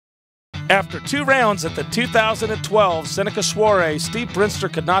After 2 rounds at the 2012 Seneca Soiree, Steve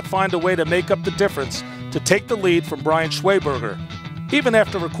Brinster could not find a way to make up the difference to take the lead from Brian Schweberger. Even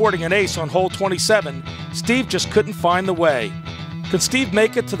after recording an ace on hole 27, Steve just couldn't find the way. Could Steve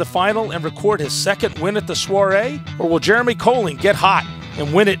make it to the final and record his second win at the Soiree? Or will Jeremy Colling get hot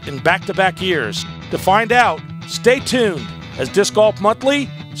and win it in back-to-back years? To find out, stay tuned as Disc Golf Monthly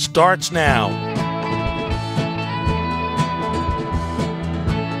starts now.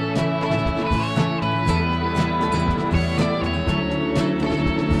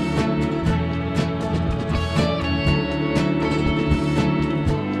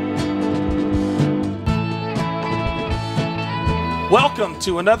 Welcome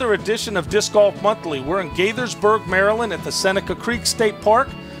to another edition of Disc Golf Monthly. We're in Gaithersburg, Maryland at the Seneca Creek State Park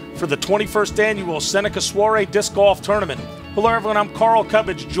for the 21st annual Seneca Soiree Disc Golf Tournament. Hello everyone, I'm Carl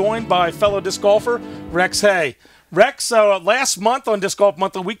Cubbage, joined by fellow disc golfer Rex Hay. Rex, last month on Disc Golf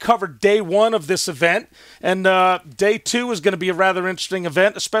Monthly, we covered day 1 of this event, and day 2 is going to be a rather interesting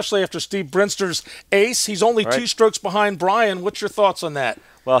event, especially after Steve Brinster's ace. He's only 2 strokes behind Brian. What's your thoughts on that?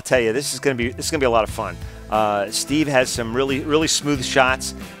 Well, I'll tell you, this is going to be a lot of fun. Steve has some really smooth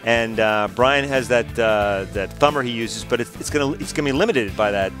shots, and Brian has that thumber he uses, but it's gonna be limited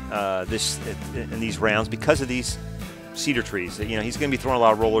by that in these rounds because of these cedar trees. You know, he's gonna be throwing a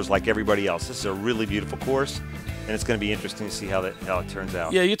lot of rollers like everybody else. This is a really beautiful course, and it's going to be interesting to see how it turns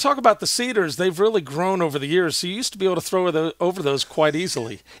out. Yeah, you talk about the cedars. They've really grown over the years, so you used to be able to throw over those quite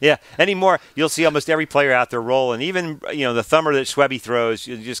easily. Yeah, anymore, you'll see almost every player out there rolling. Even, the thumber that Schwebby throws,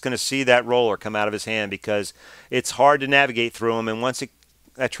 you're just going to see that roller come out of his hand because it's hard to navigate through them, and once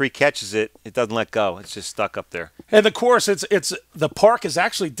that tree catches it, it doesn't let go. It's just stuck up there. And the course, the park is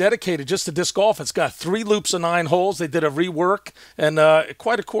actually dedicated just to disc golf. It's got 3 loops of 9 holes. They did a rework, and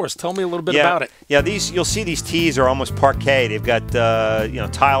quite a course. Tell me a little bit about it. Yeah, you'll see these tees are almost parquet. They've got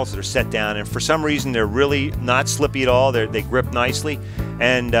tiles that are set down, and for some reason they're really not slippy at all. They grip nicely,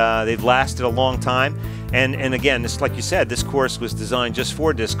 and they've lasted a long time. And again, this, like you said, this course was designed just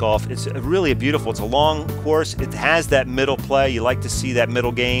for disc golf. It's really beautiful. It's a long course. It has that middle play. You like to see that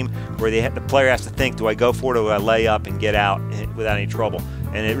middle game where the player has to think, do I go for it or do I lay up and get out without any trouble?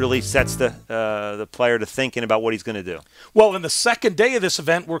 And it really sets the player to thinking about what he's going to do. Well, in the second day of this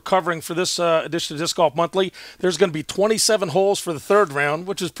event, we're covering for this edition of Disc Golf Monthly, there's going to be 27 holes for the 3rd round,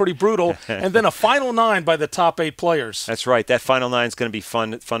 which is pretty brutal, and then a final 9 by the top 8 players. That's right. That final 9 is going to be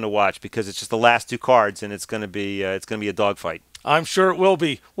fun to watch because it's just the last 2 cards, and it's going to be a dogfight. I'm sure it will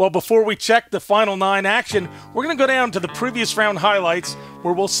be. Well, before we check the final 9 action, we're going to go down to the previous round highlights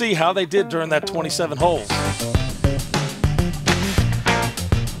where we'll see how they did during that 27 holes.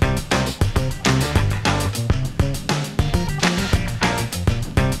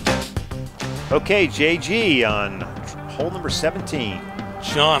 Okay, JG on hole number 17.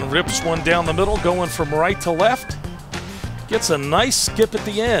 John rips one down the middle, going from right to left. Gets a nice skip at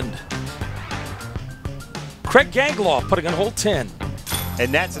the end. Craig Ganglaw putting on hole 10.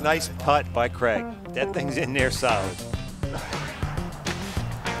 And that's a nice putt by Craig. That thing's in there solid.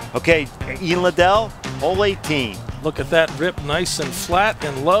 Okay, Ian Liddell, hole 18. Look at that rip, nice and flat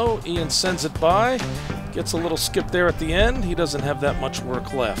and low. Ian sends it by. Gets a little skip there at the end. He doesn't have that much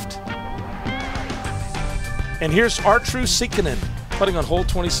work left. And here's Artru Sikkanen putting on hole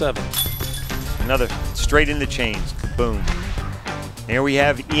 27. Another straight in the chains. Boom. Here we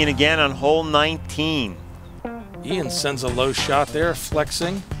have Ian again on hole 19. Ian sends a low shot there,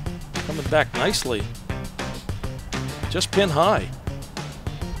 flexing, coming back nicely. Just pin high.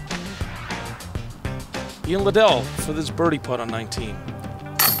 Ian Liddell for this birdie putt on 19.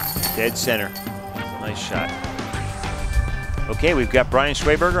 Dead center. Nice shot. Okay, we've got Brian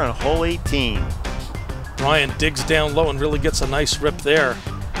Schweberger on hole 18. Brian digs down low and really gets a nice rip there.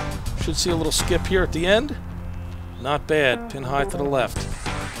 Should see a little skip here at the end. Not bad. Pin high to the left.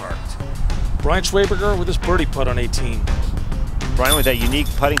 Parked. Brian Schweberger with his birdie putt on 18. Brian with that unique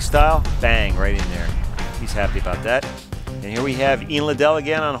putting style. Bang, right in there. He's happy about that. And here we have Ian Liddell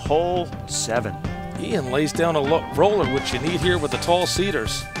again on hole 7. Ian lays down a roller, which you need here with the tall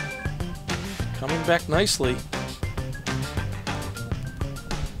cedars. Coming back nicely.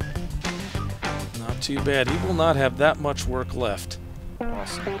 Too bad. He will not have that much work left.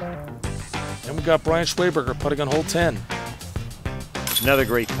 Awesome. And we got Brian Schweberger putting on hole 10. Another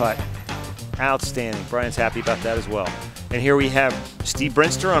great putt. Outstanding. Brian's happy about that as well. And here we have Steve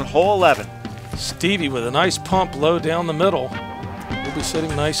Brinster on hole 11. Stevie with a nice pump low down the middle. He'll be sitting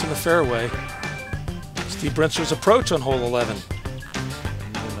nice in the fairway. Steve Brinster's approach on hole 11.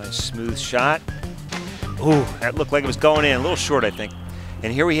 A nice smooth shot. Ooh, that looked like it was going in. A little short, I think.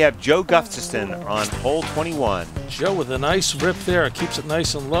 And here we have Joe Gustafson on hole 21. Joe with a nice rip there. Keeps it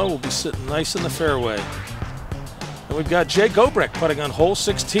nice and low. Will be sitting nice in the fairway. And we've got Jay Gobrick putting on hole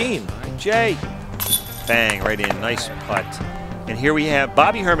 16. All right, Jay. Bang, right in. Nice putt. And here we have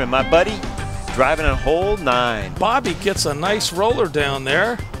Bobby Herman, my buddy, driving on hole 9. Bobby gets a nice roller down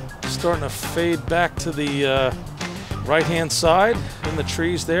there. Starting to fade back to the right-hand side in the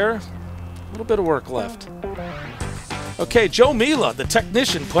trees there. A little bit of work left. Okay, Joe Mila, the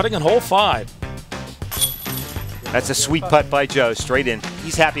technician, putting on hole 5. That's a sweet putt by Joe, straight in.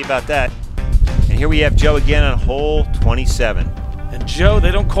 He's happy about that. And here we have Joe again on hole 27. And Joe,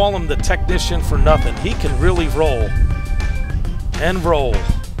 they don't call him the technician for nothing. He can really roll. And roll.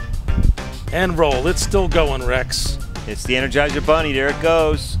 And roll. It's still going, Rex. It's the Energizer Bunny. There it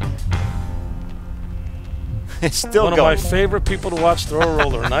goes. It's still going. One of my favorite people to watch throw a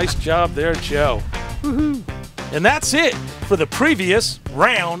roller. Nice job there, Joe. Woohoo. And that's it for the previous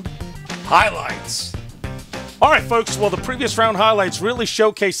round highlights. All right, folks. Well, the previous round highlights really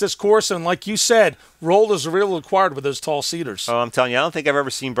showcase this course, and like you said, rollers are really required with those tall cedars. Oh, I'm telling you, I don't think I've ever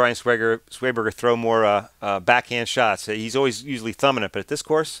seen Brian Swaberger throw more backhand shots. He's always usually thumbing it, but at this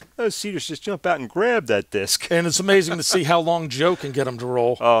course, those cedars just jump out and grab that disc. And it's amazing to see how long Joe can get them to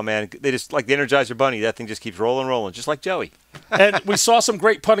roll. Oh, man. They just, like the Energizer Bunny, that thing just keeps rolling, rolling, just like Joey. And we saw some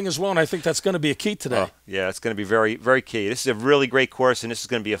great putting as well, and I think that's going to be a key today. Oh, yeah, it's going to be very, very key. This is a really great course, and this is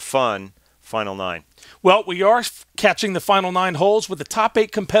going to be a fun final 9. Well, we are catching the final 9 holes with the top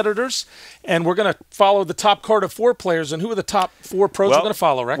 8 competitors, and we're going to follow the top card of 4 players. And who are the top 4 pros we're going to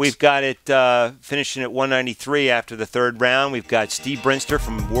follow, Rex? We've got it finishing at 193 after the 3rd round. We've got Steve Brinster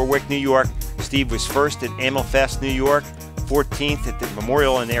from Warwick, New York. Steve was 1st at Amelfest, New York, 14th at the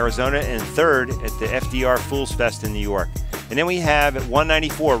Memorial in Arizona, and 3rd at the FDR Fools Fest in New York. And then we have at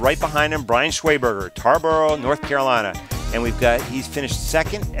 194, right behind him, Brian Schwaberger, Tarboro, North Carolina. And he's finished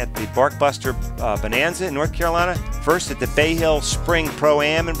 2nd at the Barkbuster Bonanza in North Carolina, 1st at the Bay Hill Spring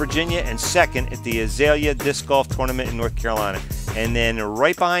Pro-Am in Virginia, and 2nd at the Azalea Disc Golf Tournament in North Carolina. And then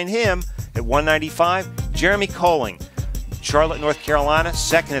right behind him at 195, Jeremy Colling, Charlotte, North Carolina,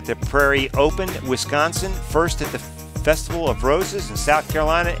 2nd at the Prairie Open, Wisconsin, 1st at the Festival of Roses in South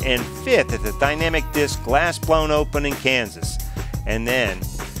Carolina, and 5th at the Dynamic Disc Glass Blown Open in Kansas. And then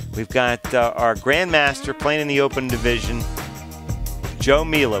we've got our Grandmaster playing in the Open Division, Joe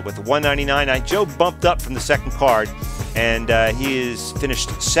Mila with 199. Now, Joe bumped up from the 2nd card, and he is finished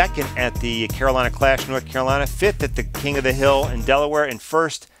 2nd at the Carolina Clash, North Carolina, 5th at the King of the Hill in Delaware, and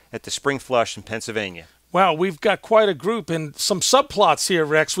 1st at the Spring Flush in Pennsylvania. Wow, we've got quite a group and some subplots here,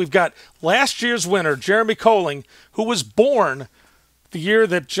 Rex. We've got last year's winner, Jeremy Colling, who was born the year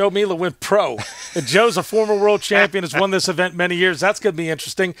that Joe Mila went pro. And Joe's a former world champion, has won this event many years. That's going to be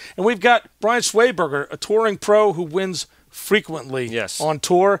interesting. And we've got Brian Schwaberger, a touring pro who wins frequently on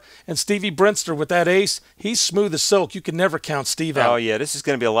tour. And Stevie Brinster with that ace. He's smooth as silk. You can never count Steve out. Oh, yeah, this is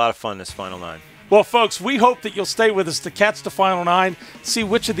going to be a lot of fun, this final 9. Well, folks, we hope that you'll stay with us to catch the final 9, see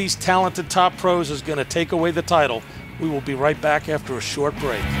which of these talented top pros is going to take away the title. We will be right back after a short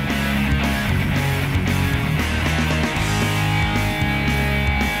break.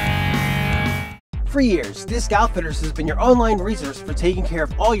 For years, Disc Outfitters has been your online resource for taking care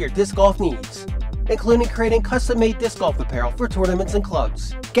of all your disc golf needs, including creating custom-made disc golf apparel for tournaments and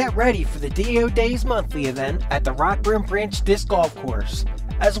clubs. Get ready for the DO Days monthly event at the Rockburn Branch Disc Golf Course,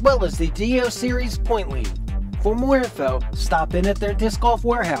 as well as the DO Series Point League. For more info, stop in at their disc golf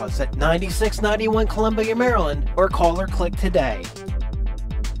warehouse at 9691 Columbia, Maryland, or call or click today.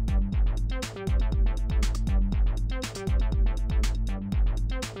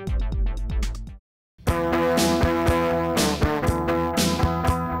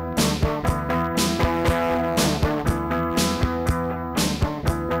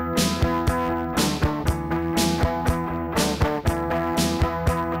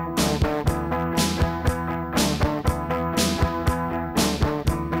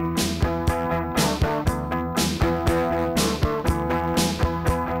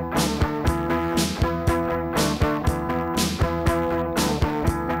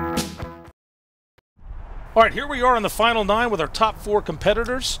 All right, here we are in the final 9 with our top 4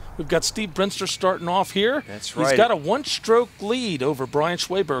 competitors. We've got Steve Brinster starting off here. That's right. He's got a 1-stroke lead over Brian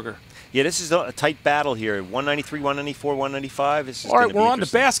Schwaberger. Yeah, this is a tight battle here. 193, 194, 195. This is all right, we're on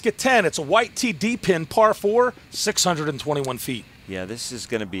to basket 10. It's a white TD pin, par 4, 621 feet. Yeah, this is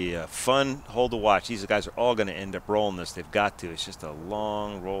going to be a fun hole to watch. These guys are all going to end up rolling this. They've got to. It's just a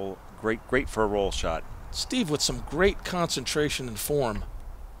long roll. Great for a roll shot. Steve with some great concentration and form.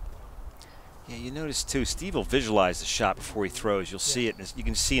 Yeah, you notice, too, Steve will visualize the shot before he throws. You'll see it. You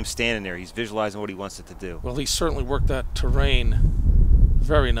can see him standing there. He's visualizing what he wants it to do. Well, he certainly worked that terrain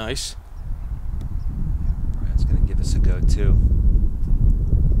Very nice. Brian's going to give us a go, too.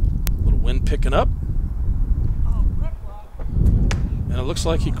 Little wind picking up. And it looks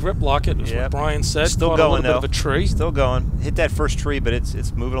like he grip lock it, is what Brian said. Still Caught going, a little bit of a tree. Still going. Hit that first tree, but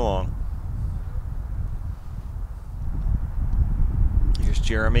it's moving along. Here's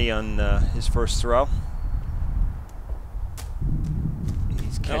Jeremy on his first throw.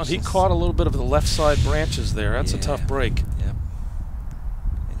 And he caught a little bit of the left side branches there. That's a tough break. Yep.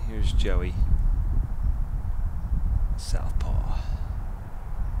 And here's Joey. Southpaw.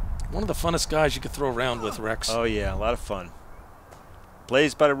 One of the funnest guys you could throw around with, Rex. Oh, yeah, a lot of fun.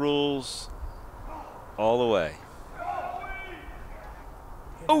 Plays by the rules all the way.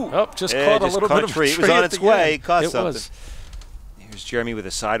 Oh, just caught a little bit of a tree. It was on its way. It caught something. Was. Here's Jeremy with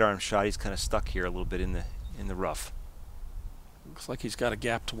a sidearm shot. He's kind of stuck here a little bit in the rough. Looks like he's got a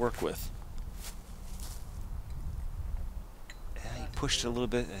gap to work with. Yeah, he pushed it a little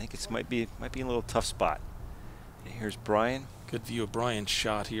bit. I think it might be in a little tough spot. And here's Brian. Good view of Brian's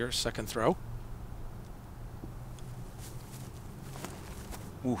shot here. Second throw.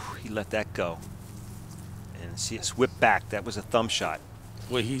 Ooh, he let that go. And see it whip back. That was a thumb shot.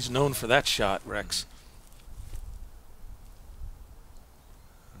 Well, he's known for that shot, Rex.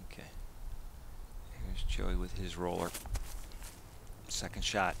 Okay. Here's Joey with his roller. Second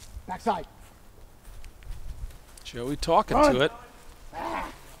shot. Backside. Joey talking to it.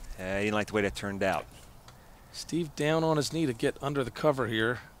 He didn't like the way that turned out. Steve down on his knee to get under the cover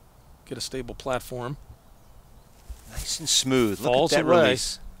here. Get a stable platform. Nice and smooth. Falls Look at that away.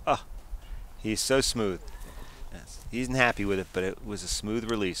 release. Oh, he's so smooth. Yes. He isn't happy with it, but it was a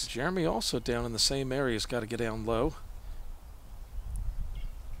smooth release. Jeremy also down in the same area. He's got to get down low.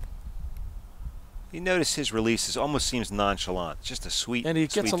 You notice his release almost seems nonchalant. Just a sweet, and he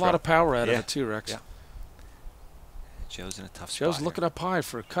gets a lot throw. of power out of it too, Rex. Yeah. Joe's in a tough spot. Joe's looking up high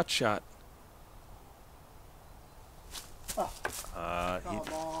for a cut shot. Well, I think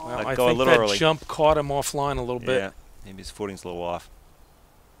that jump caught him offline a little bit. Yeah, maybe his footing's a little off.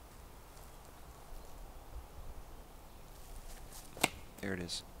 There it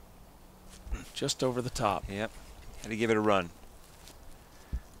is. Just over the top. Yep. Had to give it a run.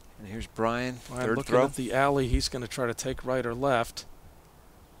 And here's Brian. Third looking throw. at the alley. He's going to try to take right or left.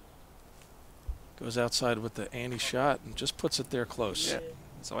 Goes outside with the ante shot and just puts it there close. Yeah,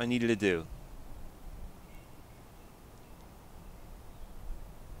 that's all I needed to do.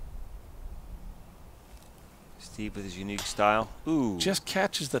 Steve with his unique style. Ooh. Just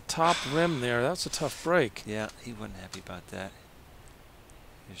catches the top rim there. That's a tough break. Yeah, he wasn't happy about that.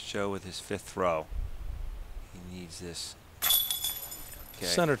 Here's Joe with his fifth throw. He needs this. Okay.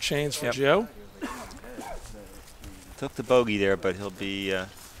 Center chains for Joe. Took the bogey there, but he'll be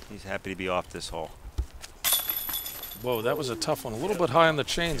he's happy to be off this hole. Whoa, that was a tough one. A little bit high on the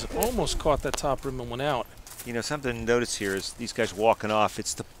chains. Almost caught that top rim and went out. You know, something to notice here is these guys walking off.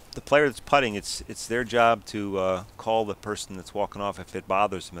 It's the player that's putting. It's their job to call the person that's walking off if it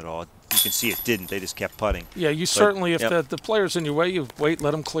bothers them at all. You can see it didn't. They just kept putting. Yeah, you certainly, if the player's in your way, you wait,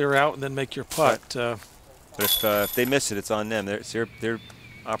 let them clear out, and then make your putt. But if they miss it, it's on them. It's their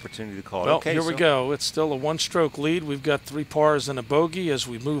opportunity to call it. Well, Okay, here we go. It's still a one-stroke lead. We've got 3 pars and a bogey as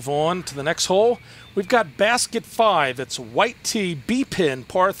we move on to the next hole. We've got basket 5. It's a white tee, B-pin,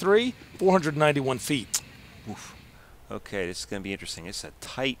 par 3, 491 feet. Oof. Okay, this is going to be interesting. It's a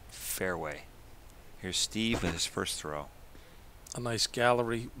tight fairway. Here's Steve with his first throw. A nice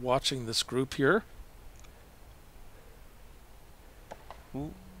gallery watching this group here.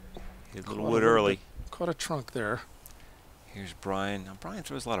 Ooh. Hit a little wood early. Caught a trunk there. Here's Brian. Now, Brian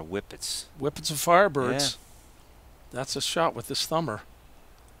throws a lot of whippets. Whippets and Firebirds. Yeah. That's a shot with this thumber.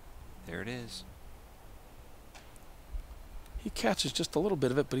 There it is. He catches just a little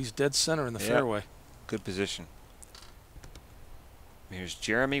bit of it, but he's dead center in the fairway. Good position. Here's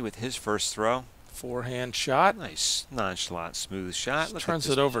Jeremy with his first throw. Forehand shot. Nice, nonchalant, smooth shot. Turns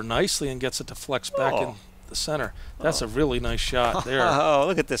it over nicely and gets it to flex back in the center. That's a really nice shot there. Oh,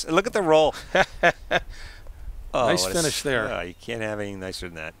 look at this. Look at the roll. Nice finish there. Oh, you can't have anything nicer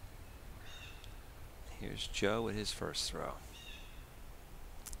than that. Here's Joe with his first throw.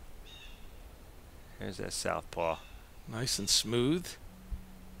 Here's that southpaw. Nice and smooth.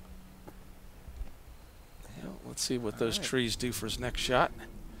 Yeah, let's see what those trees do for his next shot.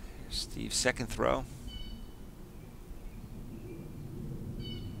 Here's Steve's second throw.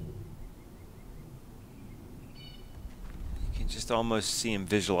 You can just almost see him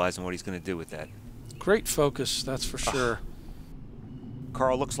visualizing what he's going to do with that. Great focus, that's for sure.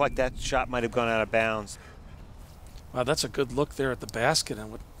 Carl, looks like that shot might have gone out of bounds. Wow, that's a good look there at the basket and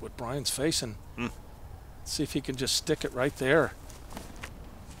what Brian's facing. Let's see if he can just stick it right there.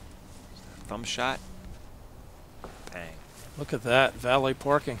 thumb shot. Bang. Look at that. Valet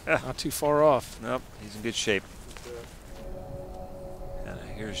parking. Not too far off. Nope, he's in good shape.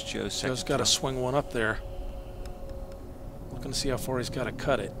 Here's Joe's second. Joe's got to swing one up there. Looking to see how far he's got to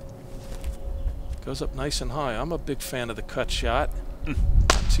cut it. Goes up nice and high. I'm a big fan of the cut shot.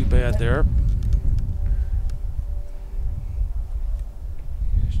 Not too bad there.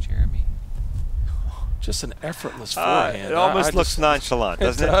 Here's Jeremy. Just an effortless forehand. It almost looks nonchalant,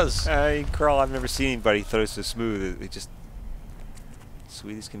 doesn't it? It does. Carl, I've never seen anybody throw so smooth. It just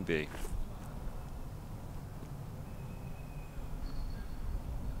sweet as can be.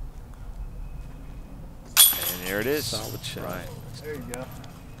 And there it is. Solid shot. Right. There you go.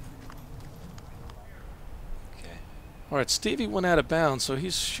 Okay. All right, Stevie went out of bounds, so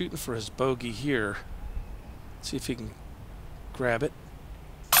he's shooting for his bogey here. See if he can grab it.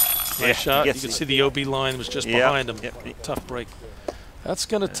 Nice shot. You can see the OB line was just behind him. Tough break. That's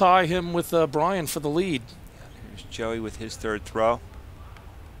going to tie him with Brian for the lead. Here's Joey with his third throw.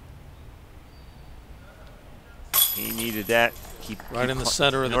 He needed that. Keep in the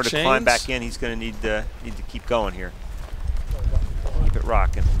center of the chains. In order to climb back in, he's going to need to keep going here. Keep it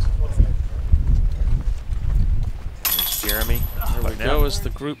rocking. There's Jeremy. There we go as the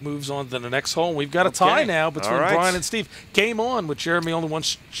group moves on to the next hole. We've got a tie now between Brian and Steve. Game on with Jeremy only one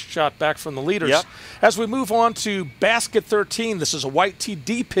shot back from the leaders. Yep. As we move on to basket 13, this is a white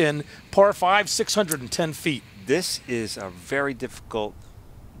TD pin, par 5, 610 feet. This is a very difficult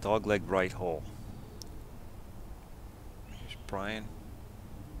dogleg right hole. Here's Brian.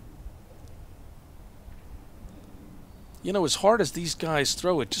 You know, as hard as these guys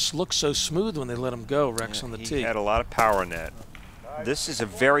throw, it just looks so smooth when they let them go, Rex, on the tee. He had a lot of power in that. This is a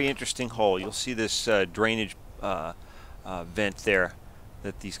very interesting hole. You'll see this drainage vent there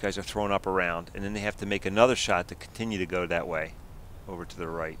that these guys are throwing up around, and then they have to make another shot to continue to go that way over to the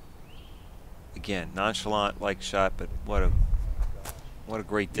right. Again, nonchalant-like shot, but what a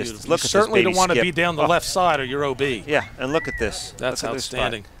great distance. Look at this certainly baby don't want to skip. be down the left side or your OB. Yeah, and look at this. That's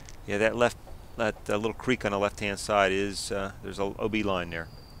outstanding. Yeah, that little creek on the left-hand side is there's a OB line there.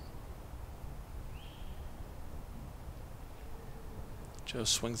 Joe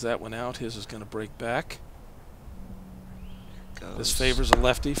swings that one out. His is going to break back. Goes. This favors a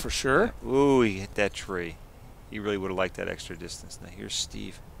lefty for sure. Yeah. Ooh, he hit that tree. He really would have liked that extra distance. Now here's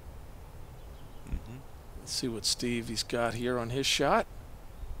Steve. Let's see what Stevie's got here on his shot.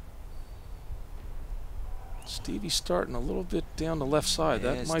 Stevie's starting a little bit down the left side.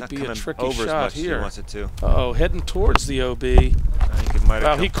 Yeah, that might be a tricky over shot as much here. As he wants it to. Uh-oh, heading towards the OB.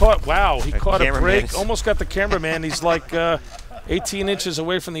 Wow, he caught a break. Is... Almost got the cameraman. He's like 18 inches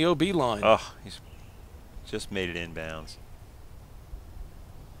away from the OB line. Oh, he's just made it inbounds.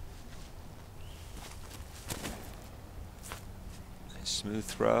 Nice smooth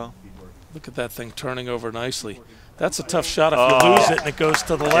throw. Look at that thing turning over nicely. That's a tough shot if you lose it and it goes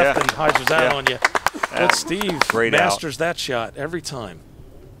to the left and hyzers out on you. But Steve masters that shot every time.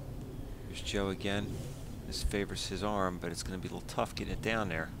 Here's Joe again. This favors his arm, but it's going to be a little tough getting it down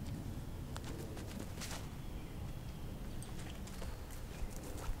there.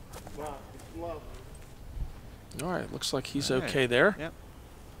 All right, looks like he's okay there. Yep.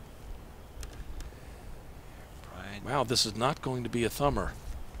 Wow, this is not going to be a thumber.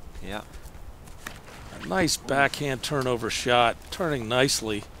 Yeah. A nice backhand turnover shot, turning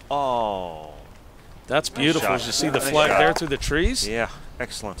nicely. Oh. That's beautiful. As you see the flag there through the trees. Yeah,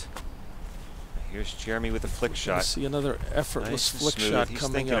 excellent. Here's Jeremy with a flick shot. See another effortless flick shot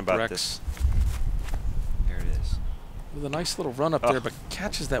coming up, Rex. There it is. With a nice little run up there, but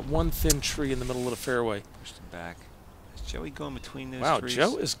catches that one thin tree in the middle of the fairway. Pushed him back. Is Joey going between those trees? Wow,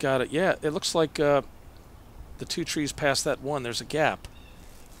 Joe has got it. Yeah, it looks like the two trees past that one. There's a gap.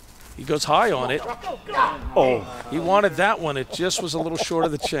 He goes high on it. Oh, he wanted that one. It just was a little short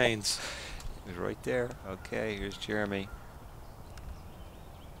of the chains. It was right there. Okay, here's Jeremy.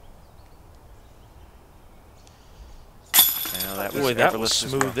 Now that was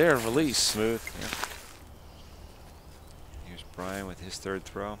smooth there, release. Smooth, yeah. Here's Brian with his third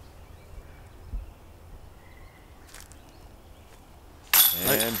throw.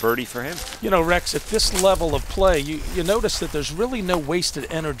 And birdie for him. You know, Rex, at this level of play, you notice that there's really no wasted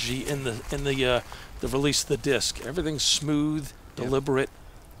energy in the release of the disc. Everything's smooth, deliberate,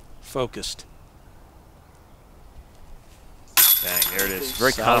 focused. Bang, there it is.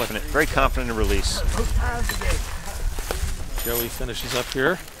 Very confident. Very confident in release. Joey finishes up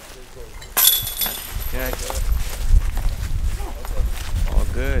here. Okay. All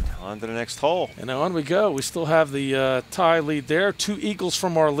good. On to the next hole. And on we go. We still have the tie lead there. 2 eagles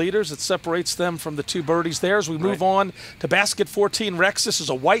from our leaders. It separates them from the 2 birdies there. As we move on to basket 14, Rex, this is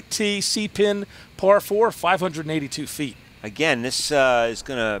a white tee, C-pin, par 4, 582 feet. Again, this is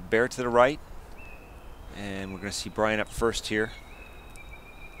going to bear to the right. And we're going to see Brian up first here.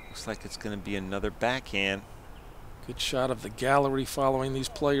 Looks like it's going to be another backhand. Good shot of the gallery following these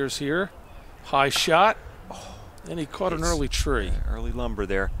players here. High shot. Oh, and he caught an early tree. Early lumber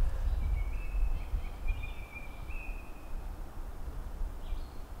there.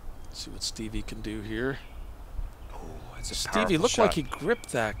 Let's see what Stevie can do here. Oh, that's a Stevie looked shot. like he grip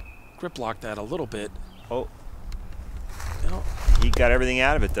locked that a little bit. Oh. You know, He got everything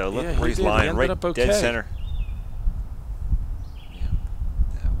out of it, though. Look where he's lying, right dead center. Yeah,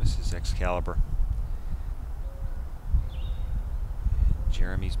 that was his Excalibur. And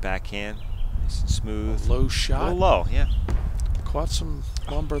Jeremy's backhand, nice and smooth. Low shot. A little low, yeah. Caught some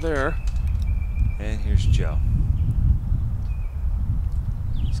lumber there. And here's Joe.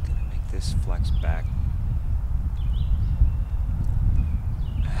 He's going to make this flex back.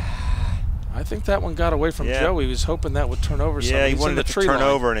 I think that one got away from Joe. He was hoping that would turn over some. Yeah, he He's wanted in it the to tree turn line.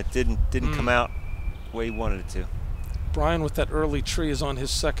 over, and it didn't come out the way he wanted it to. Brian with that early tree is on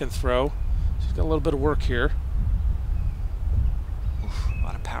his second throw. So he's got a little bit of work here. Oof, a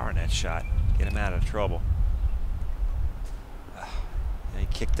lot of power in that shot. Get him out of trouble. He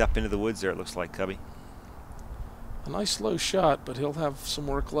kicked up into the woods there, it looks like, Cubby. A nice low shot, but he'll have some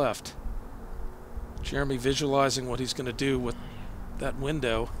work left. Jeremy visualizing what he's going to do with that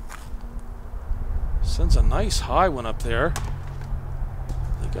window. Sends a nice high one up there.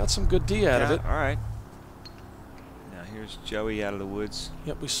 He got some good D out of it. All right. Now here's Joey out of the woods.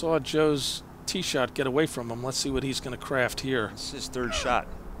 Yep, we saw Joe's tee shot get away from him. Let's see what he's going to craft here. This is his 3rd shot.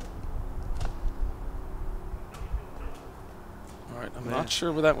 All right, I'm not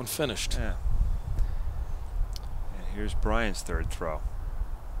sure where that one finished. Yeah. And here's Brian's 3rd throw.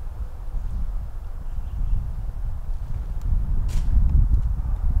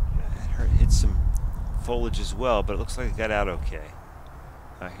 It hit some foliage as well, but it looks like it got out okay.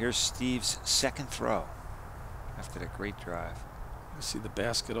 Here's Steve's 2nd throw after that great drive. You see the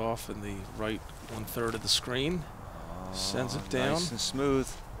basket off in the right 1/3 of the screen. Sends it down. Nice and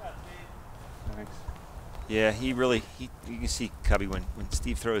smooth. Thanks. Yeah, you can see, Cubby, when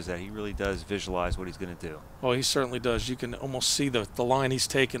Steve throws that, he really does visualize what he's going to do. Oh, he certainly does. You can almost see the line he's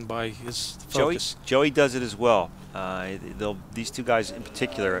taken by his focus. Joey does it as well. These 2 guys in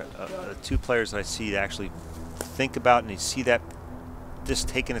particular, 2 players that I see that actually think about and they see that just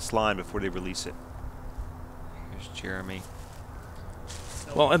taking its line before they release it. Here's Jeremy.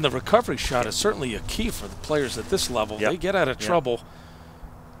 Well, and the recovery shot is certainly a key for the players at this level. Yep. They get out of trouble.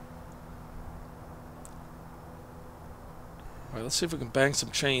 All right, let's see if we can bang some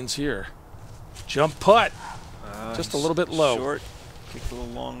chains here. Jump putt. Just a little bit low. Short. Kicked a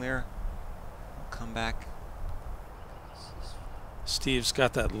little long there. Come back. Steve's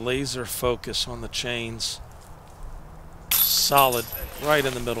got that laser focus on the chains. Solid. Right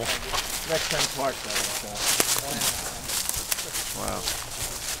in the middle. Next time Clark does it. Wow.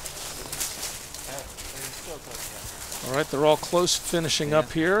 All right, they're all close finishing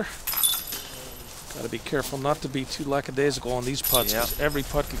up here. Got to be careful not to be too lackadaisical on these putts because every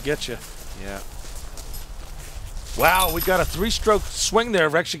putt could get you. Yeah. Wow, we got a 3-stroke swing there.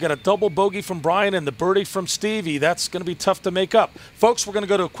 We've actually got a double bogey from Brian and the birdie from Stevie. That's going to be tough to make up. Folks, we're going to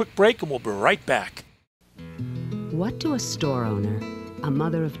go to a quick break and we'll be right back. What do a store owner, a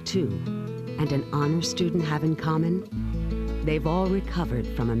mother of 2, and an honor student have in common? They've all recovered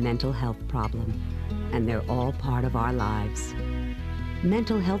from a mental health problem, and they're all part of our lives.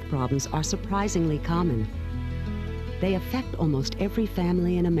 Mental health problems are surprisingly common. They affect almost every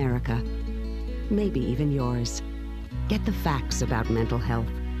family in America, maybe even yours. Get the facts about mental health.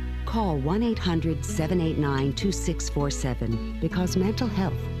 Call 1-800-789-2647 because mental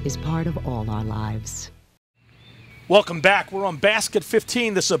health is part of all our lives. Welcome back. We're on basket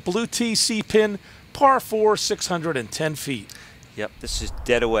 15. This is a blue tee C-pin, par 4, 610 feet. Yep, this is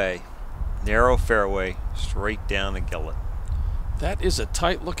dead away. Narrow fairway, straight down the gullet. That is a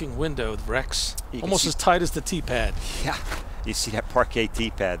tight-looking window, Rex. Almost as tight as the tee pad. Yeah, you see that parquet tee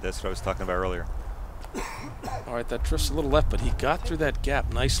pad. That's what I was talking about earlier. All right, that drifts a little left, but he got through that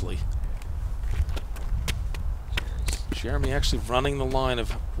gap nicely. Jeremy actually running the line of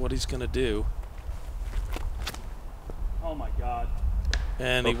what he's going to do. Oh my God.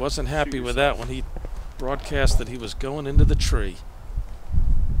 And he wasn't happy with that when he broadcast that he was going into the tree.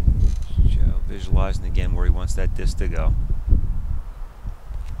 Joe visualizing again where he wants that disc to go.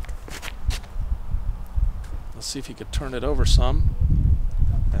 Let's see if he could turn it over some.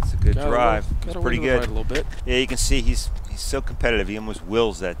 That's a good drive. It's pretty good. Right a little bit. Yeah, you can see he's so competitive. He almost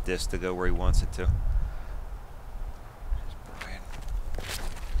wills that disc to go where he wants it to.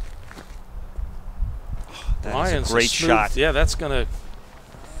 Oh, that is a great shot. Yeah, that's going to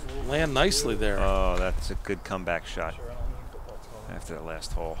land nicely there. Oh, that's a good comeback shot after that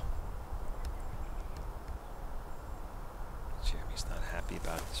last hole. Jeremy's not happy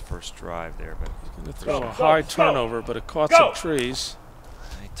about his first drive there, but he's going to throw a high turnover, but it caught some trees.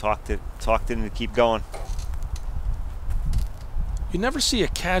 He talked it into keep going. You never see a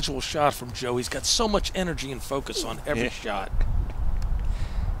casual shot from Joe. He's got so much energy and focus on every shot.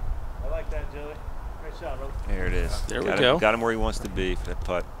 I like that, Joey. Great shot, brother. There it is. There we go. Got him where he wants to be for that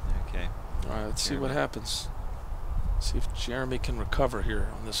putt. Okay. All right, let's see what happens. See if Jeremy can recover here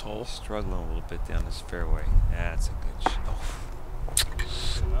on this hole. Struggling a little bit down this fairway. That's a good shot. Oh.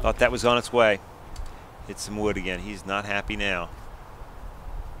 Thought that was on its way. Hit some wood again. He's not happy now.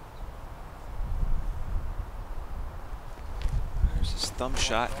 There's his thumb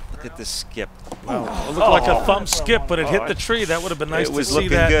shot. Look at this skip. Wow. It looked like a thumb skip, but it hit the tree. That would have been nice to see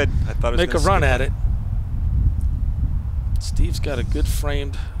that. It was looking good. I thought it was make a run at it. Steve's got a good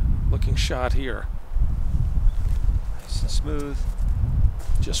framed looking shot here. Nice and smooth.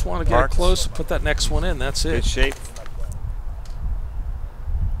 Just want to get close and put that next one in. That's it. Good shape.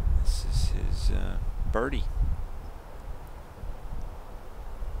 This is his birdie.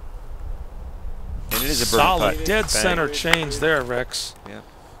 And it is a birdie solid, putt. dead center change there, Rex. Yep,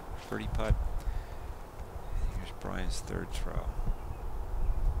 birdie putt. Here's Brian's third throw.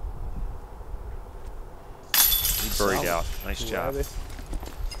 He buried out. Nice job.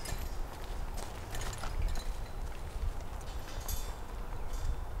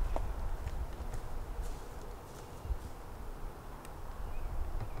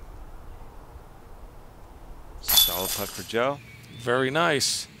 Solid putt for Joe. Very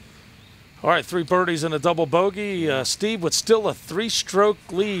nice. All right, 3 birdies and a double bogey. Steve with still a 3-stroke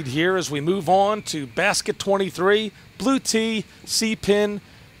lead here as we move on to basket 23, blue tee, C-pin,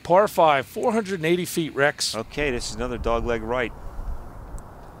 par 5, 480 feet, Rex. Okay, this is another dogleg right.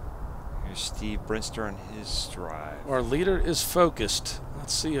 Here's Steve Brinster on his drive. Our leader is focused.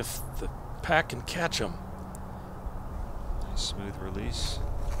 Let's see if the pack can catch him. Nice smooth release.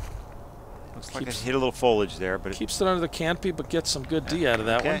 Looks like it hit a little foliage there, but keeps it under the canopy, but gets some good D out of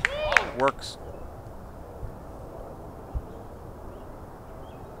that one. Works.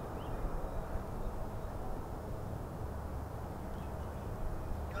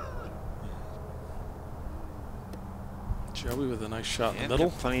 Joey with a nice shot in the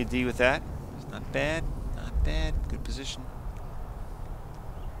middle. Plenty of D with that. It's not bad. Not bad. Good position.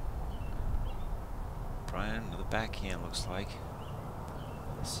 Brian, another backhand looks like.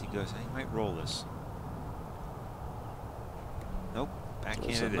 Let's see, he goes. He might roll this. Nope. Backhand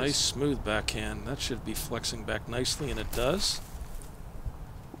it is. A nice smooth backhand. That should be flexing back nicely, and it does.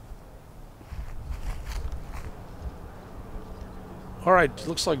 All right,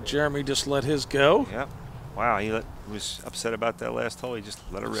 looks like Jeremy just let his go. Yep. Wow, he was upset about that last hole. He just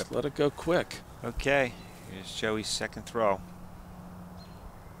let it rip. Just let it go quick. Okay, here's Joey's second throw.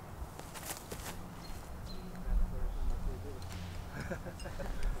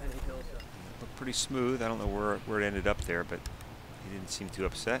 Looked pretty smooth. I don't know where it ended up there, but he didn't seem too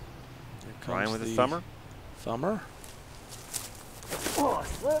upset. Brian with a thumber. Thumber.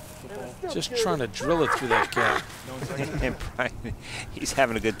 Just trying to drill it through that gap. And Brian, he's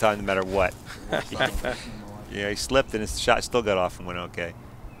having a good time no matter what. Yeah, he slipped and his shot still got off and went okay.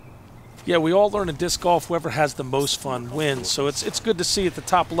 Yeah, we all learn in disc golf whoever has the most fun wins. So it's good to see at the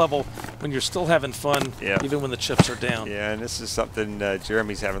top level when you're still having fun, even when the chips are down. Yeah, and this is something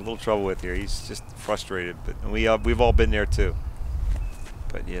Jeremy's having a little trouble with here. He's just frustrated, but we've all been there too.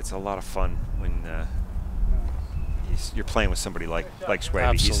 But yeah, it's a lot of fun when you're playing with somebody like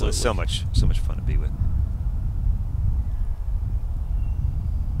Soiree. He's so much fun to be with.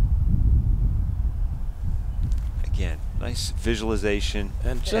 Again, nice visualization,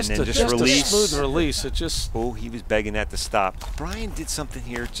 and just release. A smooth release. It just he was begging that to stop. Brian did something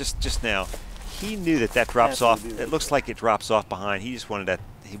here just now. He knew that drops off. It looks like it drops off behind. He just wanted that.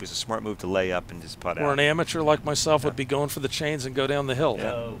 He was a smart move to lay up and just putt out. Or an amateur like myself would be going for the chains and go down the hill.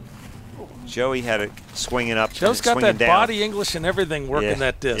 Yeah. Joey had it swinging up. Joe's got that body English and everything working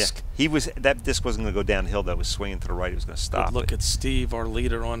that disc. Yeah. That disc wasn't going to go downhill. That was swinging to the right. It was going to stop. Good look at Steve, our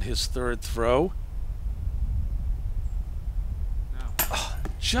leader, on his third throw.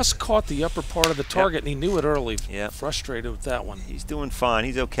 Just caught the upper part of the target, and he knew it early. Yeah. Frustrated with that one. He's doing fine.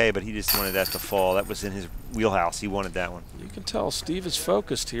 He's okay, but he just wanted that to fall. That was in his wheelhouse. He wanted that one. You can tell Steve is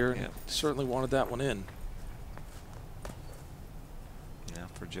focused here. Yeah. He certainly wanted that one in. Now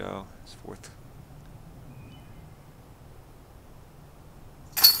for Joe. His fourth.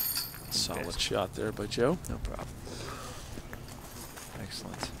 Solid shot there by Joe. No problem.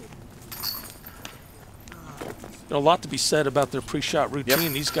 Excellent. A lot to be said about their pre-shot routine.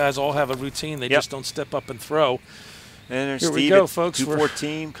 Yep. These guys all have a routine. They Yep. just don't step up and throw. And there's Here Steve we go, at folks.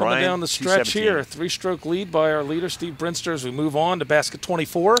 214. We're coming Brian, down the stretch 217. here. 3-stroke lead by our leader, Steve Brinster, as we move on to basket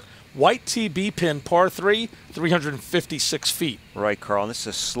 24. White TB pin, par 3, 356 feet. Right, Carl. And this is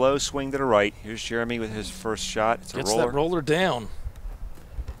a slow swing to the right. Here's Jeremy with his first shot. It's a Gets roller. that roller down.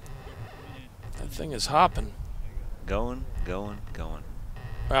 That thing is hopping. Going, going, going.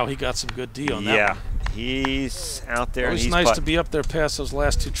 Wow, he got some good D on that Yeah, one. he's out there. Always and he's nice to putting. be up there past those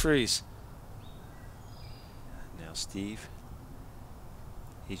last 2 trees. Now Steve.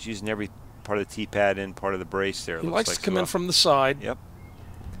 He's using every part of the tee pad and part of the brace there. He looks likes like to come so. in from the side. Yep.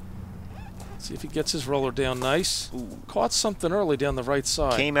 See if he gets his roller down nice. Ooh. Caught something early down the right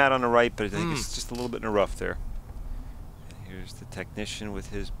side. Came out on the right, but I think it's just a little bit in the rough there. And here's the technician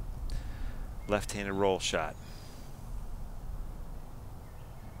with his left-handed roll shot.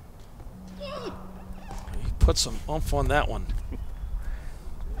 He put some oomph on that one.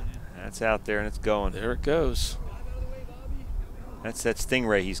 That's out there and it's going. There it goes. That's that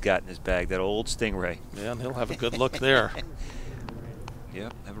Stingray he's got in his bag, that old Stingray. Yeah, and he'll have a good look there.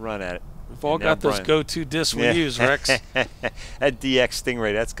 Yep, have a run at it. We've all And now got those Brian. go-to discs we use, Rex. That DX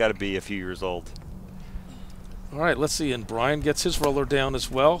Stingray, that's got to be a few years old. All right, let's see. And Brian gets his roller down as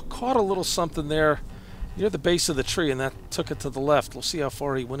well. Caught a little something there near the base of the tree, and that took it to the left. We'll see how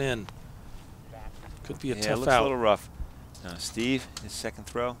far he went in. Could be a Yeah, it tough looks out. a little rough. Now Steve, his second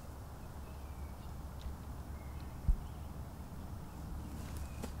throw.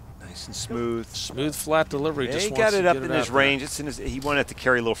 Nice and smooth. Smooth, flat delivery. Yeah, just he wants got to it up get in out his there. range. It's in his. He wanted it to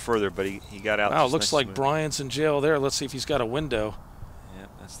carry a little further, but he got out. Wow, just looks nice like and smooth. Brian's in jail there. Let's see if he's got a window. Yep,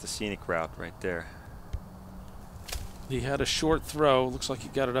 that's the scenic route right there. He had a short throw. Looks like he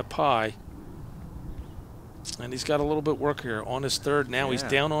got it up high. And he's got a little bit work here on his third. Now he's Yeah.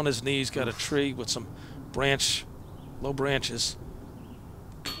 down on his knees, got a tree with some low branches.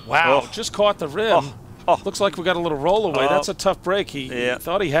 Wow, Oh. just caught the rim. Oh. Looks like we got a little roll away. Oh. That's a tough break. He Yeah.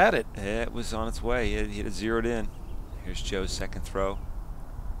 thought he had it. Yeah, it was on its way. He had it zeroed in. Here's Joe's second throw.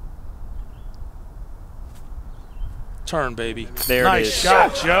 Turn, baby. There nice it is.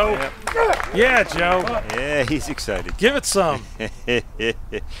 shot, Joe. Yep. Yeah, Joe. Yeah, he's excited. Give it some.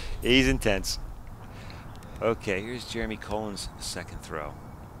 He's intense. Okay, here's Jeremy Colin's second throw.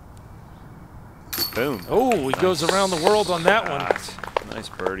 Boom. Oh, he goes around the world on that one. one. Nice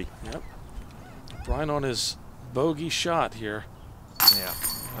birdie. Yep. Brian on his bogey shot here. Yeah.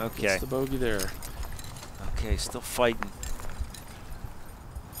 Okay. Gets the bogey there. Okay, still fighting.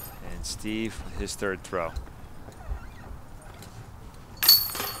 And Steve, his third throw.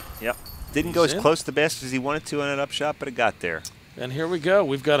 Yep. Didn't go He's as in. close to the basket as he wanted to on an up shot, but it got there. And here we go.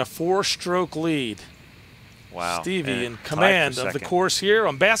 We've got a 4-stroke lead. Wow. Stevie in And tied for command of the second. course here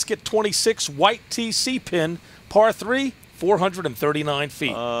on basket 26, white TC pin, par 3, 439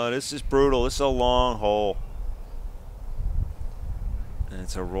 feet. This is brutal. This is a long hole. And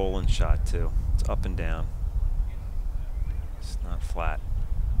it's a rolling shot, too. It's up and down. It's not flat.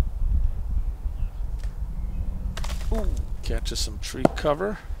 Ooh. Catches some tree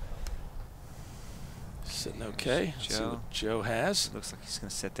cover. Sitting okay. Let's see what Joe has. Looks like he's going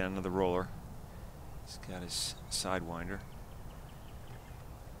to set down another roller. He's got his sidewinder.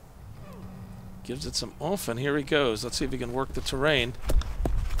 Gives it some oomph, and here he goes. Let's see if he can work the terrain.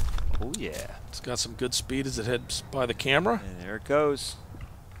 Oh, yeah. It's got some good speed as it heads by the camera. And there it goes.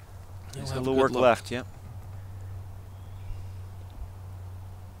 He'll There's a have little good work look. left, yep.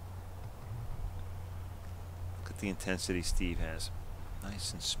 Look at the intensity Steve has.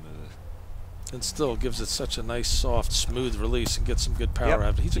 Nice and smooth. And still gives it such a nice, soft, smooth release and gets some good power Yep. out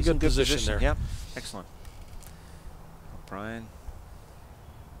of it. He's in good position there. Yep, excellent. Brian.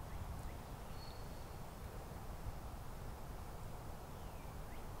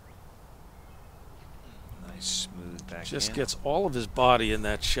 Nice smooth back. Just gets all of his body in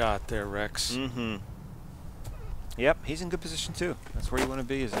that shot there, Rex. Mm-hmm. Yep, he's in good position too. That's where you want to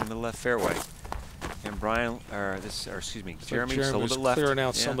be, is in the left fairway. And Brian, excuse me, Jeremy's a little Jeremy's bit left. clearing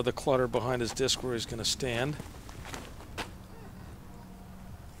out Yeah. some of the clutter behind his disc where he's going to stand.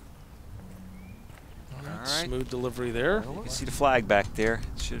 All right, All right. smooth delivery there. You can see the flag back there.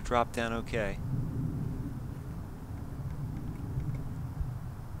 It should have dropped down okay.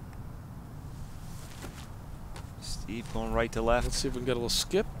 Steve going right to left. Let's see if we can get a little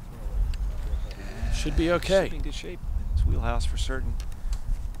skip. Should be okay. Should be in good shape. It's wheelhouse for certain.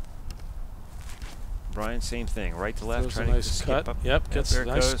 Brian, same thing. Right to left, Throws trying a nice to cut. skip up. Yep, gets a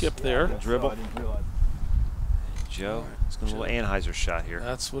nice skip there. Dribble. Joe, it's going to a little Anheuser shot here.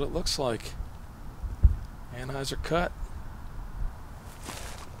 That's what it looks like. Anheuser cut.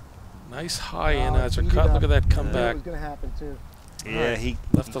 Nice high Anheuser cut. Look at that comeback. It was going to happen too. Yeah, right. he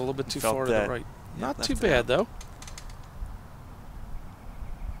left it a little bit too far to the right. Yeah, Not too bad though.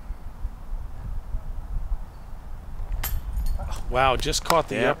 Wow, just caught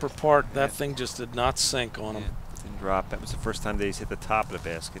the upper part. That thing just did not sink on him. Didn't drop. That was the first time that he's hit the top of the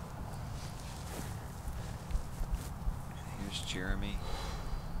basket. Here's Jeremy.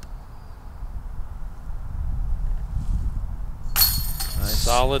 Nice.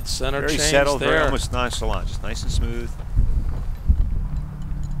 Solid center very change settled, there. very almost nonchalant, just nice and smooth.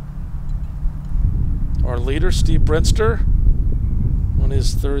 Our leader, Steve Brinster, on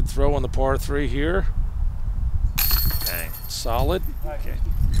his third throw on the par 3 here. Bang. Solid. Okay.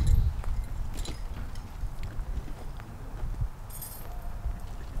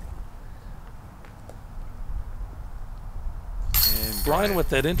 And Brian with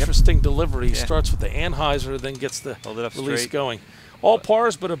that interesting delivery. He Yeah. starts with the Anheuser, then gets the Hold it up release straight. going. All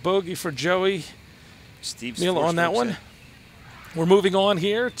pars, but a bogey for Joey Steve's Neal four on that strokes one. in. We're moving on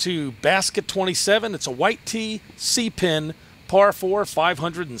here to basket 27. It's a white tee, C-pin, par 4,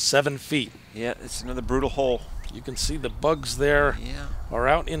 507 feet. Yeah, it's another brutal hole. You can see the bugs there Yeah. are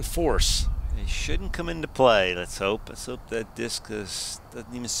out in force. They shouldn't come into play, let's hope. Let's hope that disc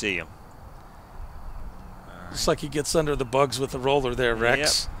doesn't even see him. Looks like he gets under the bugs with the roller there,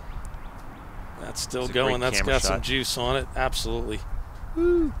 Rex. That's still It's a going. great That's camera got some shot. juice on it. Absolutely.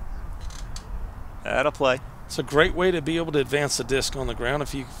 That'll play. It's a great way to be able to advance the disc on the ground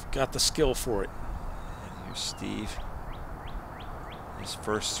if you've got the skill for it. And here's Steve. His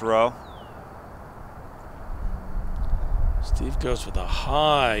first throw. Steve goes with a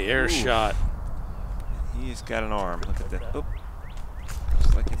high air shot. He's got an arm. Look at that. Oop.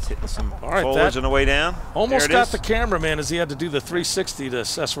 Looks like it's hitting some right, foliage that on the way down. Almost There it got is. the cameraman as he had to do the 360 to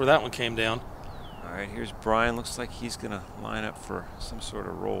assess where that one came down. All right, here's Brian. Looks like he's going to line up for some sort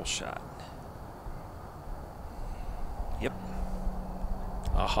of roll shot. Yep.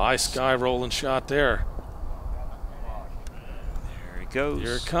 A high sky rolling shot there. There he goes.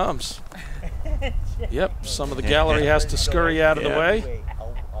 Here it comes. Yep, some of the gallery has to scurry out of the way.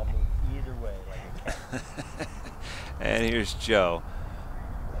 I'll move either way. And here's Joe.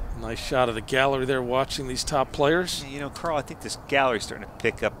 Nice shot of the gallery there watching these top players. You know, Carl, I think this gallery's starting to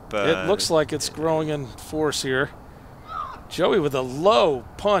pick up. It looks like it's growing in force here. Joey with a low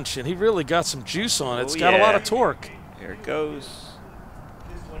punch, and he really got some juice on it. It's got a lot of torque. Here it goes.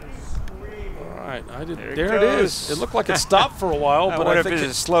 All right, There it is. It looked like it stopped for a while, I but wonder I if think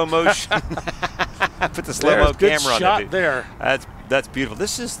it's a slow motion. Put the slow-mo there's good camera on shot it. there. That's beautiful.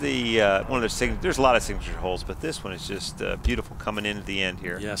 This is the one of their signature. There's a lot of signature holes, but this one is just beautiful coming in at the end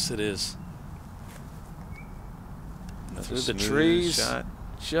here. Yes, it is. Another Through the smooth trees, shot.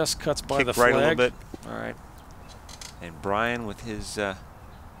 just cuts by Kick the right flag. a little bit. All right. And Brian with his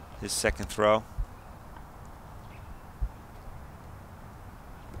second throw.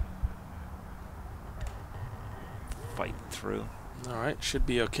 Fighting through. All right, should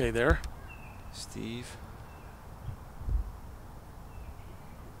be okay there. Steve.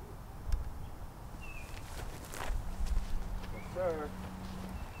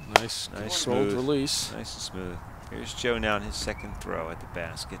 Nice Nice controlled smooth. release. Nice and smooth. Here's Joe now in his second throw at the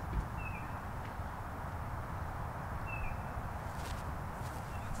basket.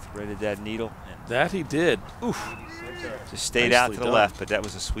 Threaded that needle and That he did. just stayed out Nicely to the done. left, but that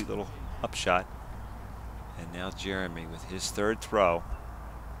was a sweet little upshot. And now Jeremy with his third throw.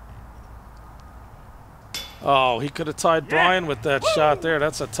 Oh, he could have tied Brian with that shot there.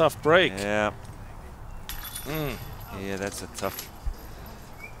 That's a tough break. Yeah. Yeah, that's a tough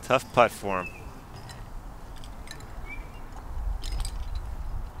putt for him.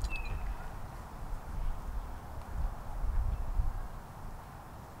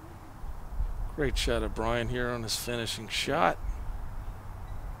 Great shot of Brian here on his finishing shot.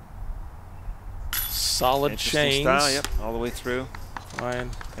 Solid Interesting chains. style, yep, all the way through. Brian,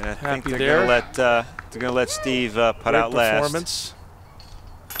 And I happy think there. they're gonna let Steve putt great out last. performance.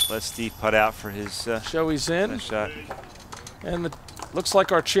 Let Steve putt out for his Joey's in. last shot. And looks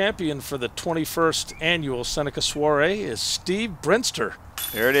like our champion for the 21st annual Seneca Soiree is Steve Brinster.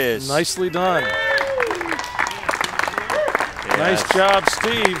 There it is. Nicely done. Yes. Nice job,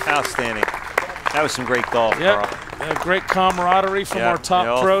 Steve. Outstanding. That was some great golf, Yep. Carl. Great camaraderie from Yeah, our top they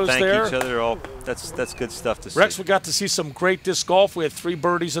all pros thank there. each other. That's good stuff to see. Rex, we got to see some great disc golf. We had 3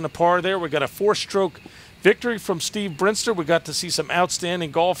 birdies and a par there. We got a 4-stroke Victory from Steve Brinster. We got to see some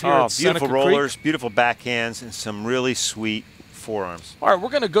outstanding golf here at Seneca beautiful rollers, Creek. beautiful backhands, and some really sweet forearms. All right, we're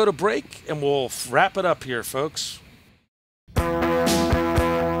going to go to break, and we'll wrap it up here, folks.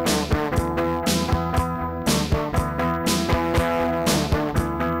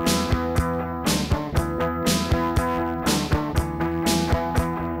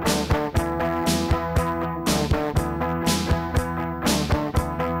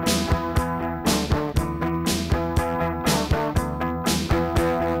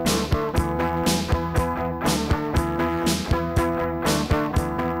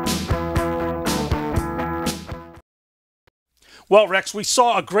 Well, Rex, we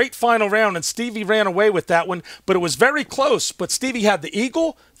saw a great final round, and Stevie ran away with that one, but it was very close. But Stevie had the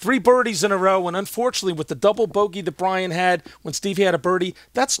eagle, 3 birdies in a row, and unfortunately, with the double bogey that Brian had when Stevie had a birdie,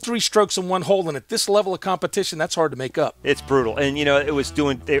 that's 3 strokes in 1 hole, and at this level of competition, that's hard to make up. It's brutal. And, you know, it was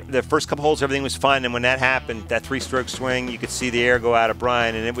doing the first couple holes, everything was fine, and when that happened, that 3-stroke swing, you could see the air go out of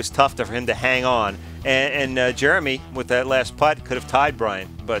Brian, and it was tough for him to hang on. And Jeremy, with that last putt, could have tied Brian,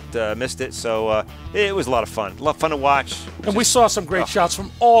 but missed it. So it was a lot of fun. A lot of fun to watch. And we saw some great shots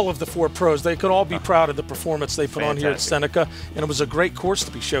from all of the 4 pros. They could all be proud of the performance they put on here at Seneca. And it was a great course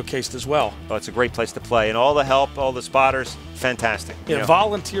to be showcased as well. Oh, it's a great place to play. And all the help, all the spotters, fantastic. Yeah,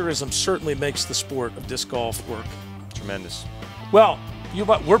 volunteerism certainly makes the sport of disc golf work. Tremendous. Well,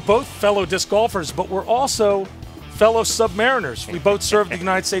 we're both fellow disc golfers, but we're also fellow submariners. We both served the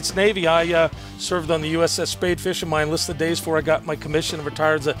United States Navy. I served on the USS Spadefish in my enlisted days before I got my commission and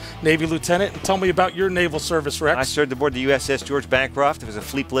retired as a Navy lieutenant. And tell me about your naval service, Rex. I served aboard the USS George Bancroft. It was a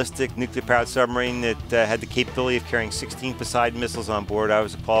fleet-ballistic, nuclear-powered submarine that had the capability of carrying 16 Poseidon missiles on board. I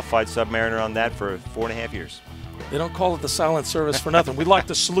was a qualified submariner on that for 4.5 years. They don't call it the silent service for nothing. We'd like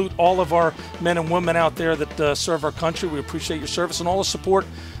to salute all of our men and women out there that serve our country. We appreciate your service and all the support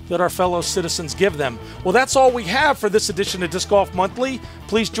that our fellow citizens give them. Well, that's all we have for this edition of Disc Golf Monthly.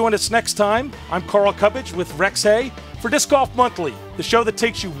 Please join us next time. I'm Carl Cubbage with Rex Hay for Disc Golf Monthly, the show that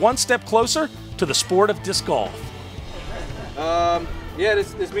takes you one step closer to the sport of disc golf. Yeah,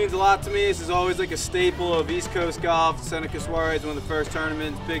 this means a lot to me. This is always like a staple of East Coast golf. Seneca Soiree is one of the first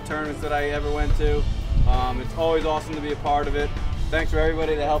tournaments, big tournaments that I ever went to. It's always awesome to be a part of it. Thanks for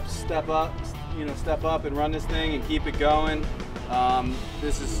everybody that helps step up and run this thing and keep it going.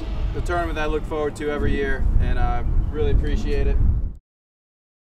 This is the tournament that I look forward to every year, and I really appreciate it.